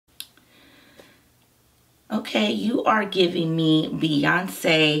Okay, you are giving me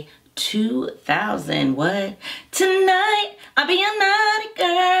Beyonce 2000. What? Tonight, I'll be a naughty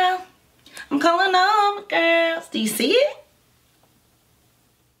girl. I'm calling all my girls. Do you see it?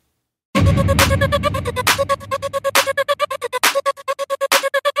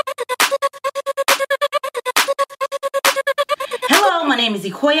 Hello, my name is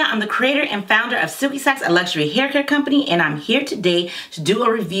Ikoya. I'm the creator and founder of Silky, a luxury hair care company, and I'm here today to do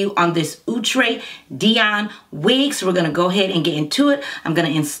a review on this Outre Dione wig. So we're gonna go ahead and get into it. I'm gonna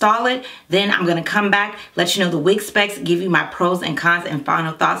install it, then I'm gonna come back, let you know the wig specs, give you my pros and cons and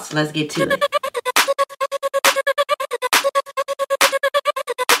final thoughts. So let's get to it.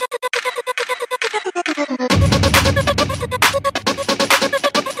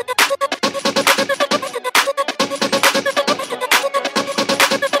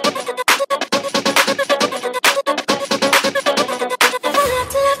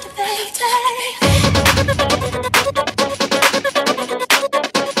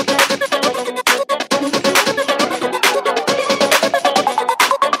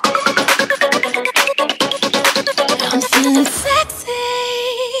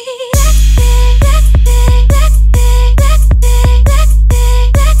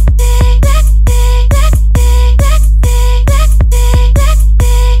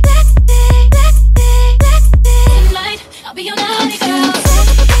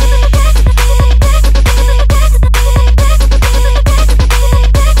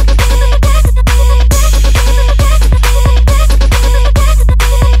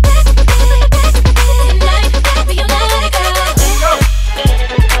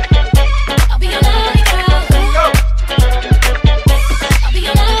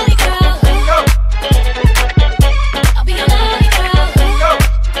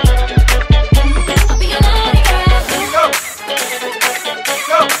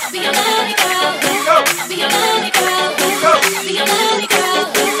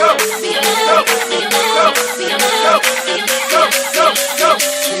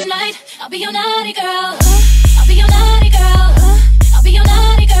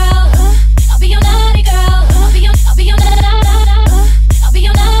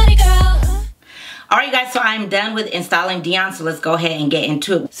 So I'm done with installing Dione, so let's go ahead and get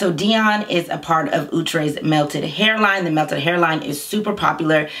into it. So Dione is a part of Outre's Melted Hairline. The Melted Hairline is super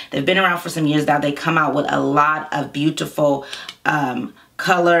popular. They've been around for some years now. They come out with a lot of beautiful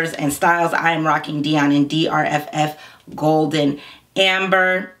colors and styles. I am rocking Dione in DRFF Golden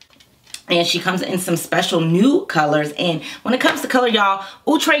Amber. And she comes in some special new colors. And when it comes to color, y'all,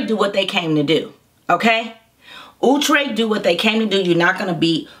 Outre do what they came to do, okay? Outre do what they came to do. You're not going to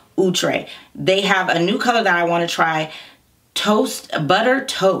beat Outre. They have a new color that I want to try, butter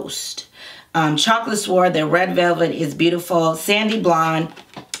toast, chocolate sword. Their red velvet is beautiful, sandy blonde,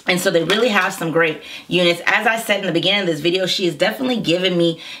 and so they really have some great units. As I said in the beginning of this video, she is definitely giving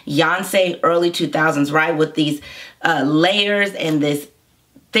me Beyonce early 2000s, right, with these layers and this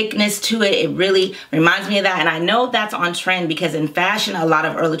thickness to it. It really reminds me of that, and I know that's on trend because in fashion a lot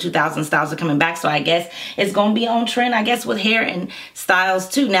of early 2000 styles are coming back, so I guess it's gonna be on trend, I guess, with hair and styles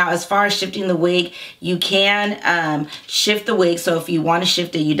too. Now, as far as shifting the wig, you can shift the wig, so if you want to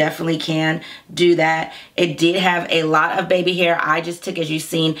shift it, you definitely can do that. It did have a lot of baby hair. I just took, as you've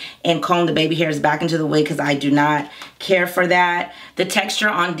seen, and combed the baby hairs back into the wig because I do not care for that. The texture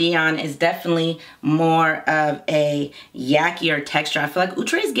on Dione is definitely more of a yakier texture. I feel like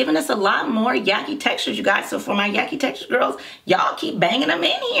Outre is giving us a lot more yaki textures, you guys. So for my yaki texture girls, y'all keep banging them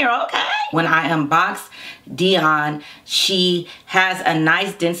in here, okay? When I unbox Dione, she has a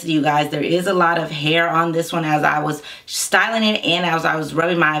nice density, you guys. There is a lot of hair on this one. As I was styling it and as I was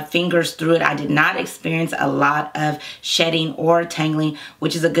rubbing my fingers through it, I did not experience a lot of shedding or tangling,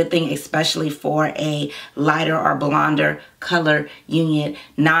 which is a good thing, especially for a lighter or blonder color unit.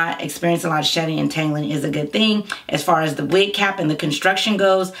 Not experiencing a lot of shedding and tangling is a good thing. As far as the wig cap and the construction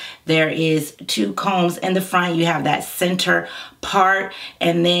goes, there is two combs in the front. You have that center part,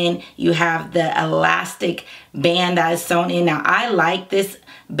 and then you have the elastic band that is sewn in. Now, I like this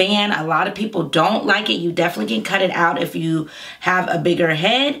band. A lot of people don't like it. You definitely can cut it out if you have a bigger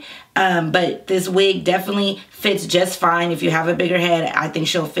head. But this wig definitely fits just fine. If you have a bigger head, I think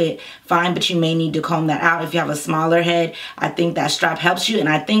she'll fit fine, but you may need to comb that out. If you have a smaller head, I think that strap helps you. And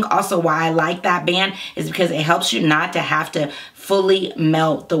I think also why I like that band is because it helps you not to have to fully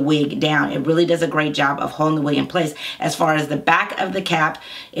melt the wig down. It really does a great job of holding the wig in place. As far as the back of the cap,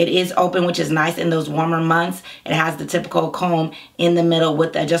 it is open, which is nice in those warmer months. It has the typical comb in the middle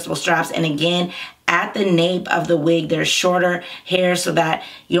with the adjustable straps. And again, at the nape of the wig, there's shorter hair so that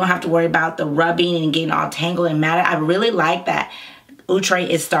you don't have to worry about the rubbing and getting all tangled and matted. I really like that Outre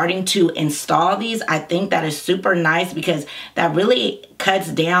is starting to install these. I think that is super nice because that really cuts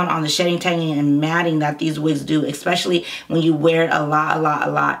down on the shedding, tangling, and matting that these wigs do, especially when you wear it a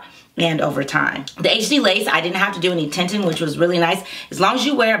lot and over time. The HD lace, I didn't have to do any tinting, which was really nice. As long as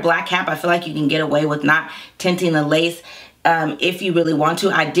you wear a black cap, I feel like you can get away with not tinting the lace. If you really want to.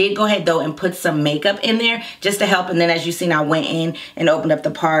 I did go ahead though and put some makeup in there just to help, and then as you seen, I went in and opened up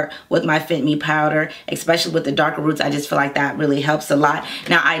the part with my Fit Me powder, especially with the darker roots. I just feel like that really helps a lot.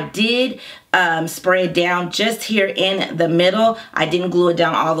 Now I did spray it down just here in the middle. I didn't glue it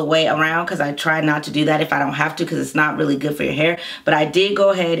down all the way around because I try not to do that if I don't have to, because it's not really good for your hair. But I did go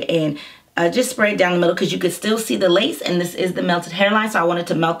ahead and just spray it down the middle because you could still see the lace, and this is the melted hairline, so I wanted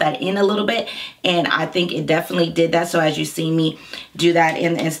to melt that in a little bit, and I think it definitely did that. So as you see me do that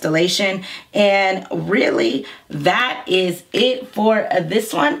in the installation, and really that is it for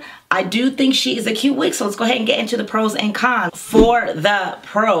this one. I do think she is a cute wig, so let's go ahead and get into the pros and cons. For the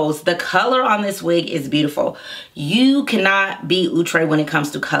pros, the color on this wig is beautiful. You cannot beat Outre when it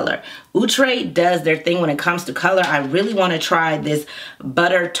comes to color. Outre does their thing when it comes to color. I really want to try this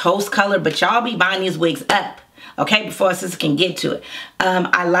butter toast color, but y'all be buying these wigs up, okay, before sis can get to it.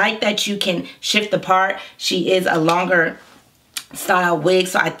 I like that you can shift the part. She is a longer style wig,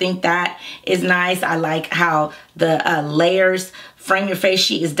 so I think that is nice. I like how the layers frame your face.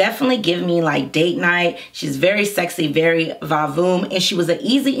 She is definitely giving me like date night. She's very sexy, very vavoom, and she was an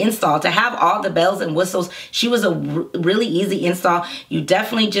easy install. To have all the bells and whistles, she was a really easy install. You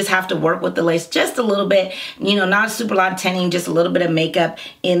definitely just have to work with the lace just a little bit, you know, not a super lot of tinting, just a little bit of makeup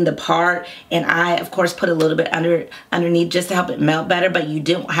in the part, and I of course put a little bit underneath just to help it melt better, but you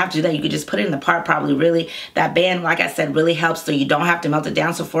didn't have to do that. You could just put it in the part. Probably really that band, like I said, really helps, so you don't have to melt it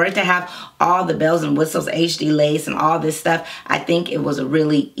down. So for it to have all the bells and whistles, HD lace, and all this stuff, I think it was a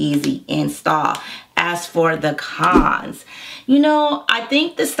really easy install. As for the cons, you know, I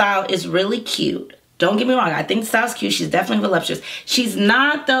think the style is really cute. Don't get me wrong, I think the style's cute. She's definitely voluptuous. She's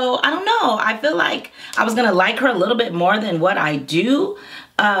not though, I don't know. I feel like I was gonna like her a little bit more than what I do.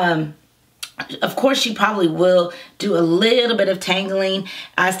 Of course, she probably will do a little bit of tangling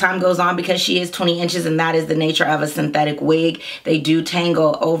as time goes on because she is 20 inches and that is the nature of a synthetic wig. They do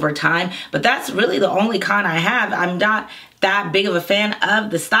tangle over time, but that's really the only con I have. I'm not that big of a fan of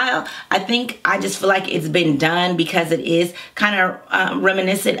the style. I just feel like it's been done because it is kind of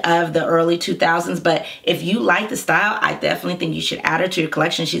reminiscent of the early 2000s. But if you like the style, I definitely think you should add her to your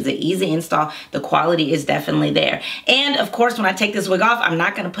collection. She's an easy install. The quality is definitely there. And of course, when I take this wig off, I'm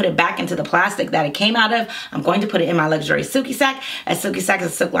not going to put it back into the plastic that it came out of. I'm going to put it in my luxury Silky sack. A Silky sack is a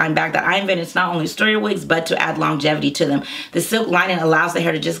silk line bag that I invented. It's not only to store your wigs, but to add longevity to them. The silk lining allows the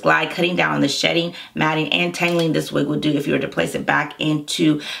hair to just glide, cutting down on the shedding, matting, and tangling this wig would do if you were to place it back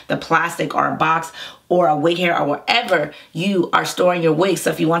into the plastic or a box or a wig hair or wherever you are storing your wigs. So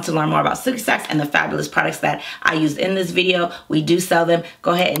if you want to learn more about Silky sacks and the fabulous products that I used in this video, we do sell them.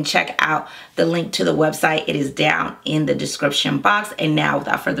 Go ahead and check out the link to the website. It is down in the description box. And now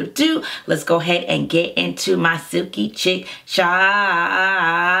without further ado, let's go ahead and get into my Silky Chick shout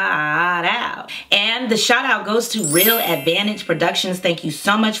out. And the shout out goes to Real Advantage Productions. Thank you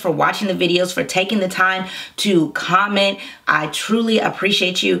so much for watching the videos, for taking the time to comment. I truly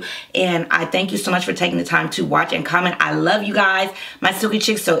appreciate you, and I thank you so much for taking the time to watch and comment. I love you guys, my Silky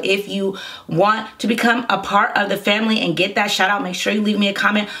Chicks. So if you want to become a part of the family and get that shout out, make sure you leave me a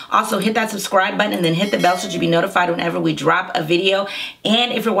comment. Also hit that subscribe button and then hit the bell so you'll be notified whenever we drop a video.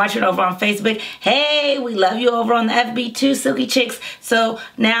 And if you're watching over on Facebook, hey, we love you over on the FB too, Silky Chicks. So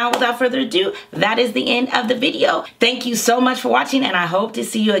now without further ado, that is the end of the video. Thank you so much for watching, and I hope to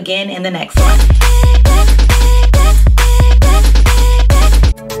see you again in the next one.